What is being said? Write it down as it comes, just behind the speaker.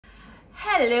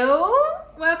Hello,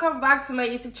 welcome back to my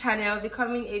YouTube channel,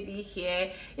 Becoming AB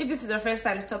here. If this is your first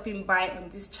time stopping by on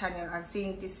this channel and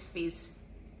seeing this face,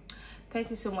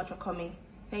 thank you so much for coming.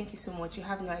 Thank you so much. You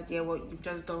have no idea what you've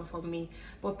just done for me,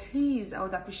 but please, I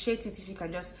would appreciate it if you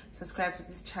can just subscribe to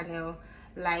this channel,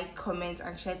 like, comment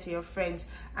and share to your friends.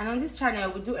 And on this channel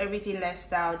we do everything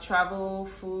lifestyle, travel,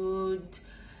 food,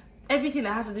 everything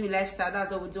that has to do with lifestyle.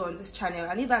 That's what we do on this channel.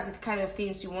 And if that's the kind of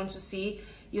things you want to see,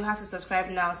 you have to subscribe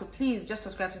now. So please just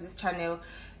subscribe to this channel.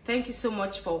 Thank you so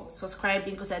much for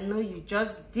subscribing, because I know you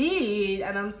just did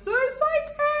and I'm so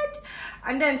excited.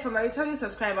 And then for my returning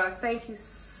subscribers, thank you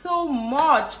so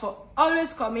much for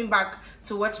always coming back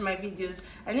to watch my videos.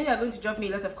 I know you're going to drop me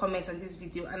a lot of comments on this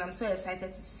video and I'm so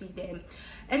excited to see them.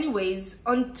 Anyways,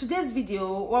 on today's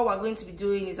video, what we're going to be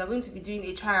doing is we're going to be doing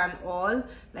a try and all,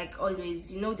 like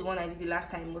always. You know, the one I did the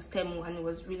last time was Temu and it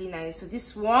was really nice. So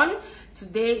this one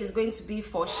today is going to be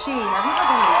for Shein. I've never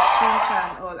done a Shein try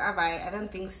and all, have I? I don't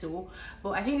think so,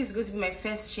 but I think this is going to be my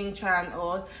first Shein try and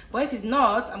all. But if it's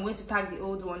not, I'm going to tag the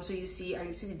old one so you see, and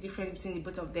you see the difference between the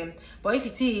both of them. But if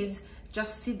it is,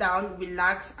 just sit down,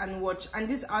 relax and watch. And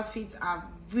these outfits are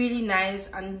really nice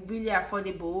and really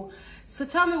affordable. So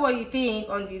tell me what you think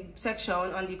on the section,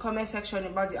 on the comment section,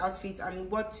 about the outfit and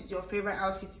what your favorite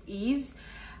outfit is.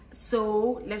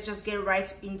 So let's just get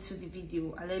right into the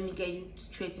video and let me get you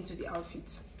straight into the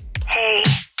outfit. Hey,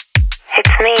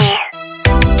 it's me.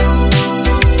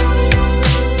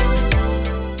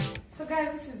 So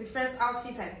guys, this is the first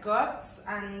outfit I got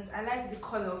and I like the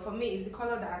color. For me, it's the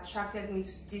color that attracted me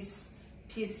to this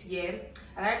piece here.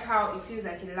 I like how it feels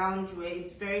like a loungewear.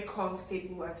 It's very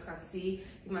comfortable, as you can see.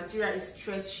 The material is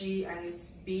stretchy and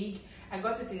it's big. I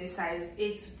got it in a size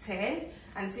 8 to 10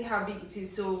 and see how big it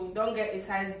is. So don't get a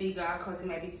size bigger because it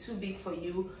might be too big for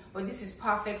you. But this is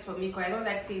perfect for me because I don't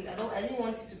like things. I didn't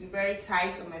want it to be very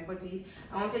tight on my body.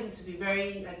 I wanted it to be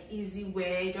very like easy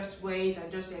wear. Just wear it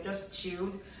and just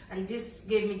chilled. And this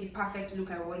gave me the perfect look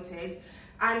I wanted.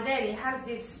 And then it has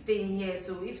this thing here.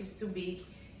 So if it's too big,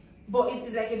 but it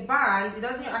is like a band, it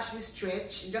doesn't actually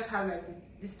stretch, it just has like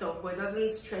this stuff, but it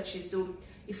doesn't stretch it, so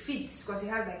it fits because it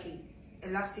has like a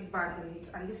elastic band on it,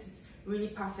 and this is really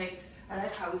perfect. I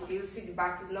like how it feels. See, the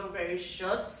back is not very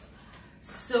short.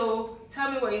 So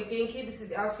tell me what you think. If this is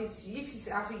the outfit, if this is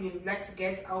the outfit you would like to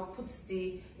get, I'll put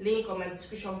the link on my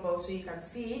description box so you can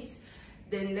see it.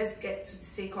 Then let's get to the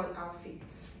second outfit.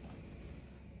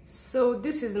 So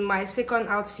this is my second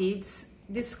outfit.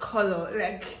 This color,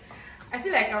 like, I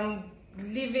feel like I'm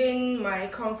leaving my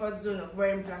comfort zone of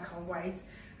wearing black and white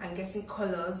and getting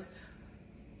colors.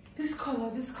 This color,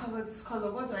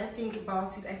 what do I think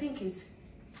about it? I think it's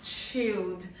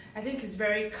chilled. I think it's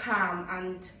very calm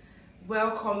and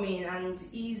welcoming and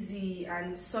easy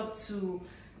and subtle.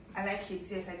 I like it,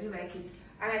 yes, I do like it.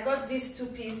 And I got this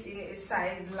two-piece in a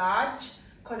size large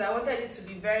because I wanted it to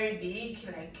be very big,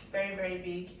 like very, very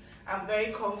big and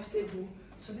very comfortable.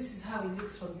 So this is how it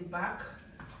looks from the back.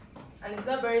 And it's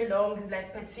not very long, it's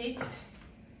like petite.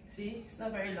 See, it's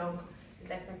not very long,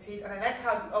 it's like petite. And I like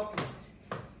how the up is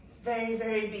very,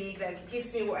 very big. Like, it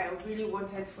gives me what I really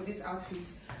wanted for this outfit.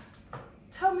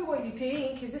 Tell me what you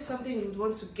think. Is this something you would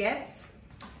want to get?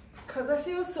 Because I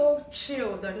feel so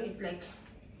chilled on it, like,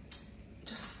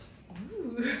 just,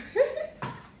 ooh.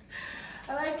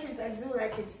 I like it, I do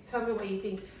like it. Tell me what you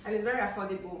think. And it's very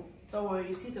affordable. Don't worry,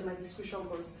 you see it on my description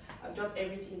box. I'll drop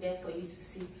everything there for you to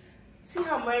see. See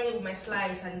how I'm wearing it with my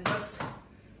slides, and it's just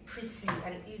pretty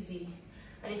and easy.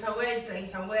 And you can wear it, like,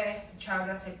 you can wear the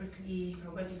trousers separately, you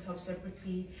can wear the top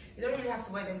separately. You don't really have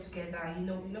to wear them together. You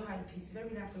know how it is. You don't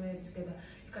really have to wear them together.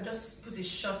 You can just put a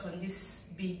short on this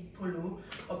big polo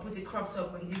or put a crop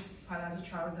top on these palazzo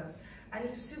trousers, and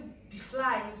it will still be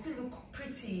fly. It will still look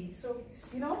pretty. So,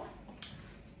 you know.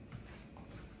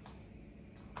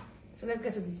 So let's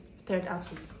get to the third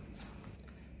outfit.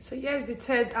 So here's the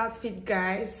third outfit,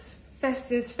 guys. First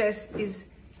things first is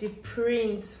the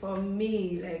print for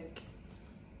me, like,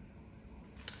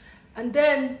 and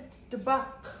then the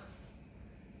back.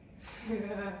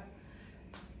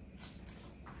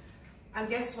 And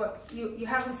guess what? You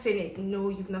haven't seen it. No,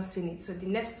 you've not seen it. So the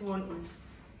next one is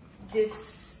the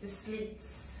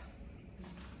slits.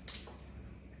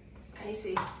 Can you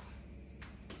see? Can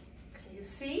you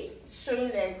see? It's showing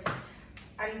legs,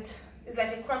 and it's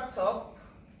like a crop top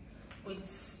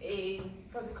with a,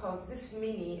 what's it called, this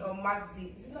mini or maxi.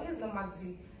 It's not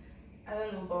maxi, I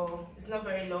don't know, but it's not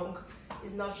very long,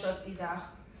 it's not short either.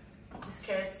 The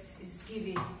skirt is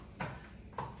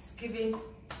giving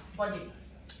body.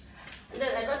 And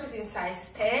then I got it in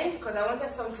size 10 because I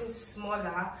wanted something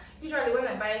smaller. Usually when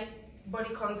I buy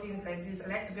bodycon things like this, I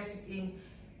like to get it in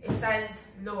a size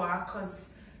lower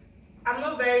because I'm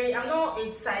not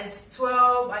a size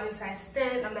 12 and a size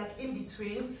 10. I'm like in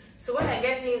between. So when I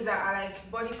get things that are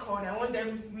like bodycon, I want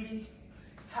them really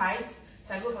tight.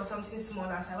 So I go for something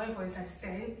smaller. So I went for a size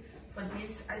 10 for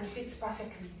this, and it fits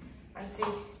perfectly. And see,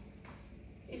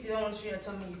 if you don't want to show your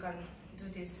tummy, you can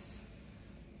do this.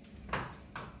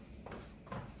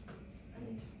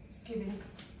 And just kidding.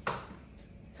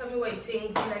 Tell me what you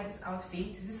think. Do you like this outfit?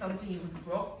 Is this something you would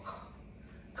rock?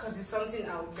 Because it's something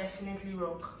I would definitely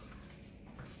rock.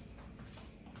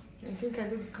 I think I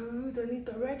look good on it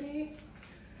already.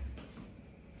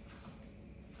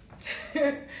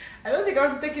 I don't think I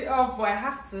want to take it off, but I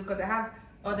have to because I have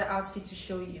other outfit to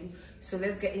show you. So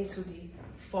let's get into the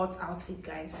fourth outfit,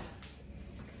 guys.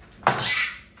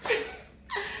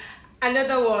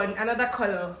 Another one, another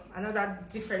color, another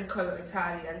different color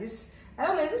entirely. And this, I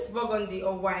don't know, is this burgundy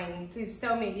or wine? Please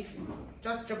tell me, if you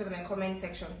just drop it in my comment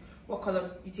section what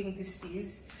color you think this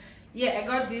is. Yeah, I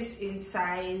got this in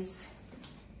size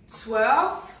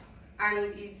 12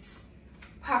 and it's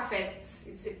perfect.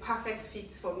 It's a perfect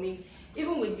fit for me.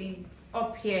 Even with the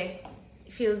up here,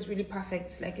 it feels really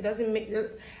perfect. Like it doesn't make,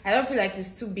 I don't feel like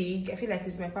it's too big. I feel like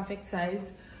it's my perfect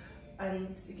size,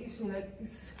 and it gives me like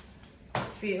this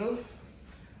feel.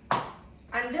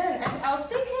 And then I was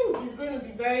thinking it's going to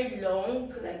be very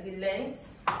long, like the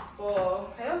length,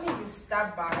 but I don't think it's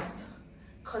that bad.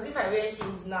 Because if I wear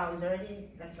heels now, it's already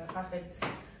like my perfect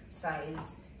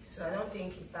size. So I don't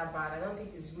think it's that bad. I don't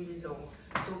think it's really long.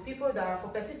 So people that are, for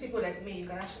petite people like me, you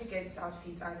can actually get this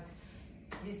outfit, and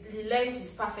the length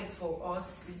is perfect for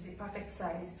us. It's the perfect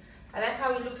size. I like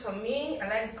how it looks on me. I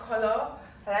like the color.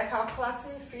 I like how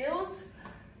classy it feels.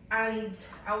 And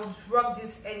I would rock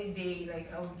this any day.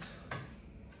 Like I would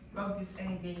rock this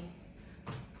any day.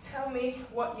 Tell me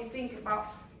what you think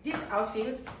about this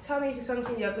outfit. Tell me if it's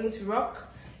something you're going to rock,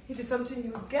 if it's something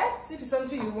you get, if it's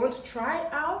something you want to try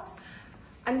out.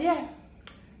 And yeah,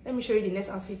 let me show you the next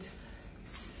outfit.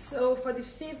 So for the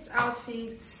fifth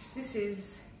outfit, this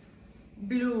is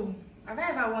blue. Have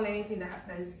I ever worn anything that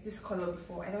is this color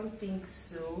before? I don't think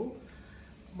so,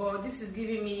 but this is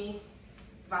giving me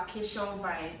vacation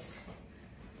vibes.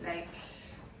 Like,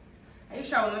 I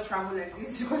wish I would not travel like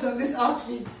this because of this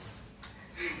outfit.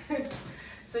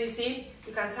 So you see,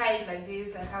 you can tie it like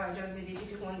this, like how I just did it,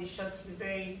 if you want the shot to be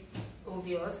very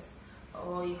obvious,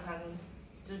 or you can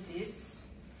do this,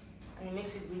 and it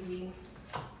makes it really.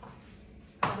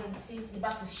 And see, the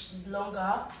back is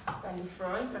longer than the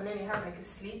front, and then you have like a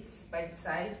slit by the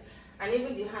side, and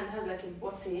even the hand has like a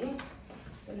button.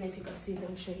 I don't know if you can see, let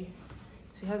me show you.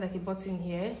 So you have like a button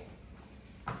here,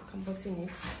 you can button it.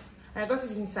 And I got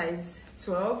it in size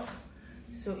 12,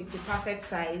 so it's a perfect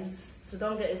size. So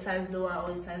don't get a size lower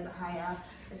or a size higher,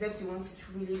 except you want it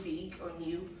really big on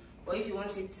you. But if you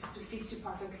want it to fit you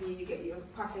perfectly, you get your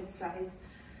perfect size.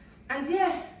 And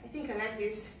yeah, I think I like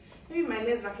this. Maybe my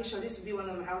next vacation, this will be one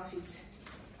of my outfits.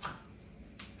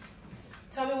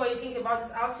 Tell me what you think about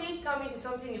this outfit. Tell me if it's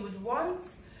something you would want.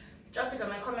 Drop it on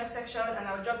my comment section, and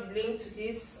I'll drop the link to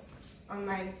this on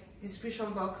my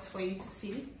description box for you to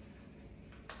see.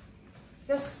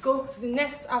 Let's go to the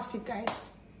next outfit,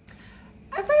 guys.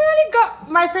 I finally got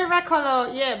my favorite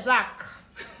color. Yeah, black.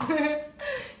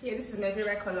 Yeah, this is my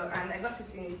favorite color, and I got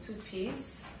it in a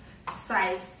two-piece,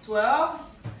 size 12.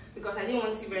 Because I didn't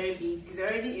want it very big. It's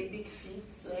already a big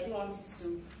fit, so I didn't want it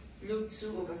to look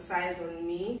too oversized on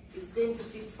me. It's going to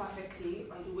fit perfectly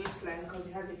on the waistline because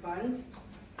it has a band.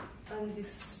 And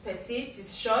this petite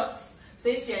is short, so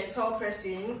if you're a tall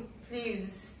person,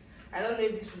 please, I don't know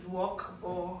if this would work,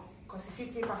 but because it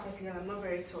fits me perfectly and I'm not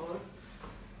very tall.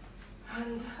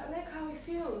 And I like how it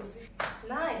feels.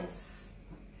 Nice.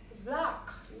 It's black,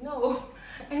 you know.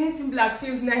 Anything black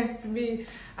feels nice to me,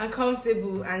 and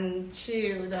comfortable and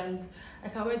chilled, and I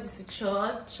can wear this to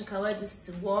church, I can wear this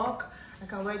to work, I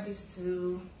can wear this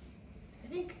to, I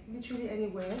think, literally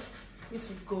anywhere this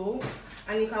would go.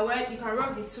 And you can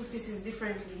rock the two pieces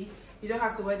differently. You don't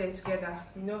have to wear them together.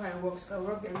 You know how it works. You can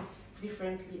rock them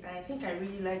differently, and I think I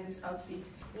really like this outfit.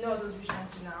 You know all those rich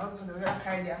aunties now, also they will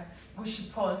carry their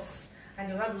Gucci purse and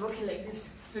they'll not be walking like this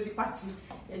to the party.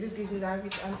 Yeah, this gives me that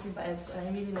rich auntie vibes, and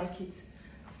I really like it.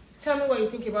 Tell me what you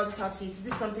think about this outfit. Is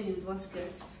this something you would want to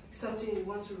get? Something you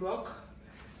want to rock?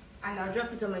 And I'll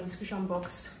drop it on my description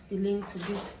box, the link to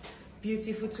this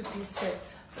beautiful two-piece set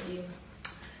for you.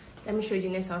 Let me show you the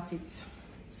next outfit.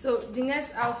 So the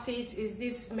next outfit is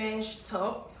this mesh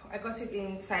top. I got it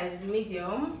in size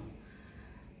medium.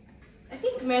 I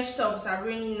think mesh tops are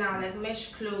raining now, like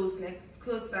mesh clothes, like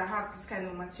clothes that have this kind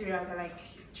of material that are like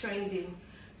trending.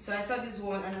 So I saw this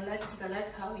one and I liked it. I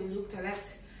liked how it looked. I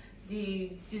liked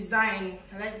the design.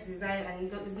 I like the design,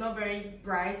 and it's not very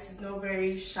bright, it's not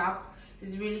very sharp,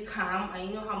 it's really calm, and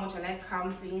you know how much I like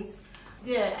calm things.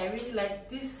 Yeah, I really like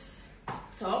this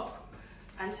top,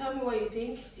 and tell me what you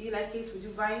think. Do you like it? Would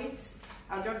you buy it?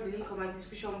 I'll drop the link on my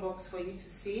description box for you to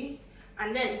see.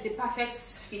 And then it's a perfect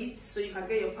fit, so you can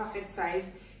get your perfect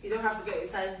size. You don't have to get a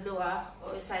size lower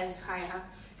or a size higher.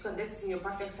 You can get it in your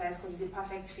perfect size because it's a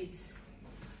perfect fit.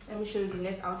 Let me show you the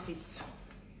next outfit.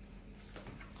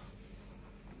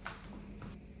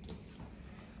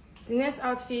 The next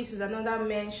outfit is another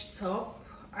mesh top,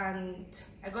 and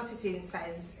I got it in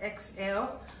size XL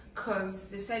because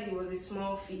they said it was a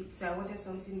small fit, so I wanted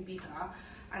something bigger.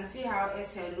 And see how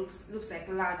SL looks like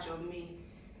large on me.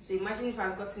 So imagine if I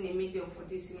had gotten a medium for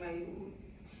this,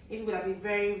 it would have been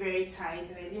very, very tight,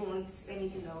 and I didn't want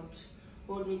anything that would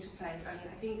hold me too tight. And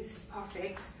I think this is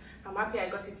perfect. I'm happy I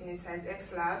got it in a size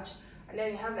X large. And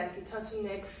then you have like a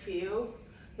turtleneck feel.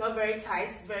 Not very tight,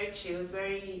 it's very chilled,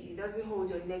 it doesn't hold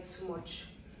your neck too much.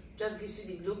 Just gives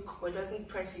you the look, but it doesn't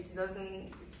press it.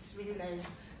 It's really nice.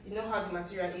 You know how the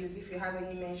material is. If you have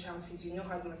any men's outfit, you know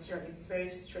how the material is. It's very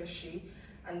stretchy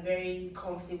and very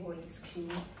comfortable on the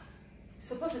skin. It's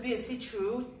supposed to be a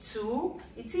see-through too.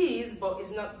 It is, but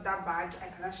it's not that bad. I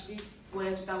can actually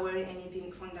wear it without wearing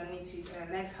anything underneath it.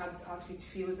 And I like how this outfit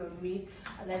feels on me.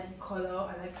 I like the color,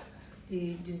 I like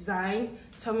the design.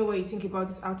 Tell me what you think about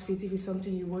this outfit, if it's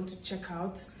something you want to check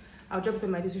out. I'll drop it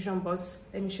in my description box.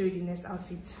 Let me show you the next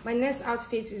outfit. My next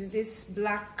outfit is this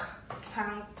black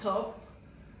tank top.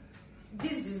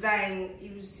 This design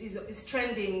is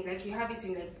trending. Like, you have it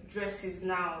in like dresses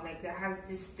now, like that has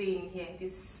this thing here,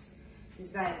 this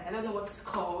design. I don't know what it's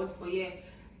called, but yeah,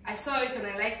 I saw it and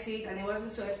I liked it, and it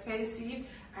wasn't so expensive,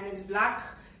 and it's black.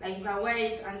 Like, you can wear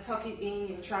it and tuck it in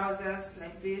your trousers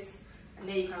like this, and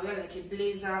then you can wear like a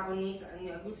blazer on it, and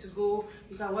you're good to go.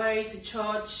 You can wear it to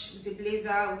church with a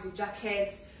blazer, with a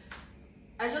jacket.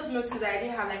 I just noticed that I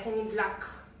didn't have like any black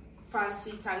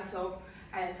fancy tank top,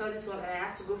 and I saw this one and I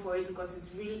had to go for it because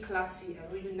it's really classy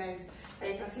and really nice.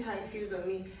 And you can see how it feels on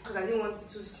me because I didn't want it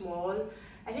too small.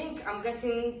 I think I'm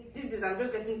getting these days, I'm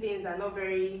just getting things that are not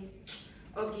very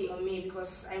ugly on me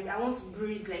because I want to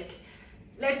breathe. Like,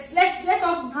 let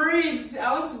us breathe.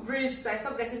 I want to breathe, so I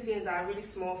stopped getting things that are really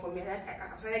small for me.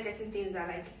 I started getting things that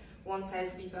are like one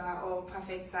size bigger or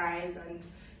perfect size. And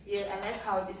yeah, I like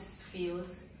how this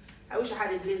feels. I wish I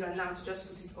had a blazer now to just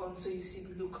put it on so you see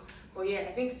the look. But yeah,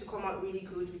 I think it will come out really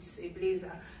good with a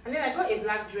blazer. And then I got a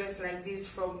black dress like this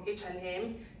from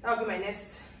H&M. That will be my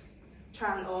next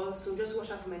try and all. So just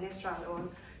watch out for my next try and all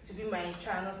to be my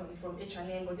try and all from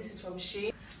H&M. But this is from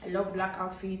Shein. I love black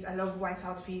outfits. I love white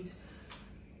outfits.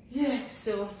 Yeah,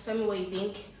 so tell me what you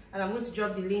think. And I'm going to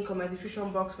drop the link on my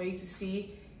description box for you to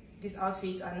see this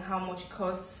outfit and how much it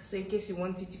costs. So in case you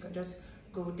want it, you can just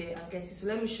go there and get it. So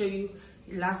let me show you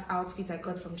the last outfit I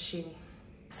got from Shein.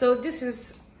 So this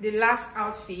is the last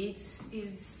outfit.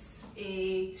 Is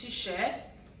a t-shirt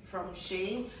from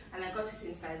Shein, and I got it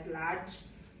in size large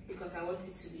because I want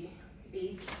it to be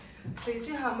big. So you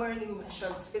see how I'm wearing it with my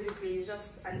shorts. Basically, it's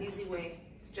just an easy way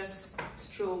to just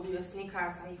stroll with your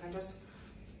sneakers, and you can just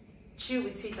chill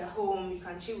with it at home. You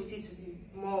can chill with it to the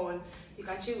mall. You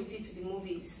can chill with it to the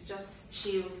movies. Just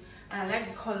chilled. And I like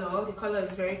the color. The color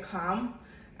is very calm,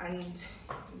 and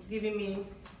it's giving me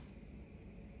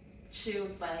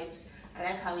chilled vibes. I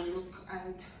like how it look,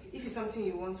 and if it's something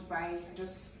you want to buy, you can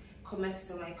just comment it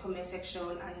on my comment section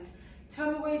and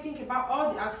tell me what you think about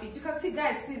all the outfits. You can see,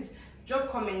 guys, please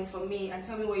drop comments for me and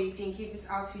tell me what you think, if this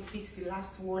outfit fits the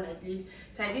last one I did.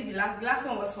 So I did the last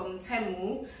one was from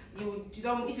Temu. If you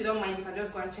don't mind, you can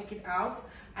just go and check it out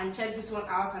and check this one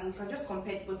out, and you can just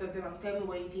compare both of them and tell me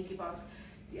what you think about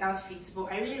the outfits.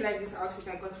 But I really like this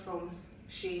outfit I got from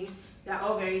Shein. They're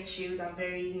all very chilled and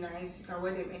very nice. You can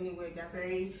wear them anywhere.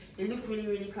 They look really,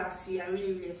 really classy and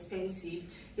really, really expensive.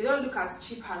 They don't look as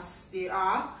cheap as they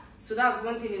are. So that's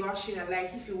one thing about Shein I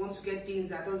like. If you want to get things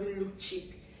that doesn't look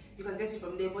cheap, you can get it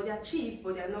from there. But they're cheap,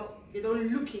 but they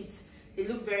don't look it. They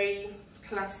look very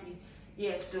classy.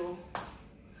 Yeah, so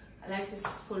I like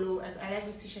this polo. I like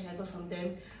this t-shirt I got from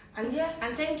them. And yeah,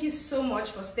 and thank you so much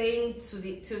for staying till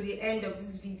the end of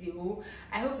this video.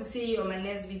 I hope to see you on my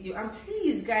next video. And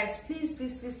please, guys, please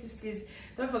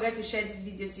don't forget to share this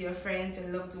video to your friends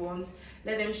and loved ones.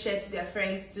 Let them share to their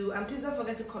friends too. And please don't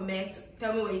forget to comment.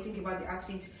 Tell me what you think about the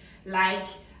outfit. Like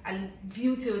and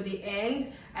view till the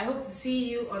end. I hope to see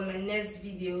you on my next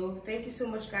video. Thank you so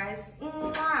much, guys.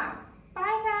 Mwah!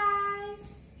 Bye,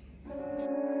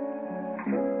 guys.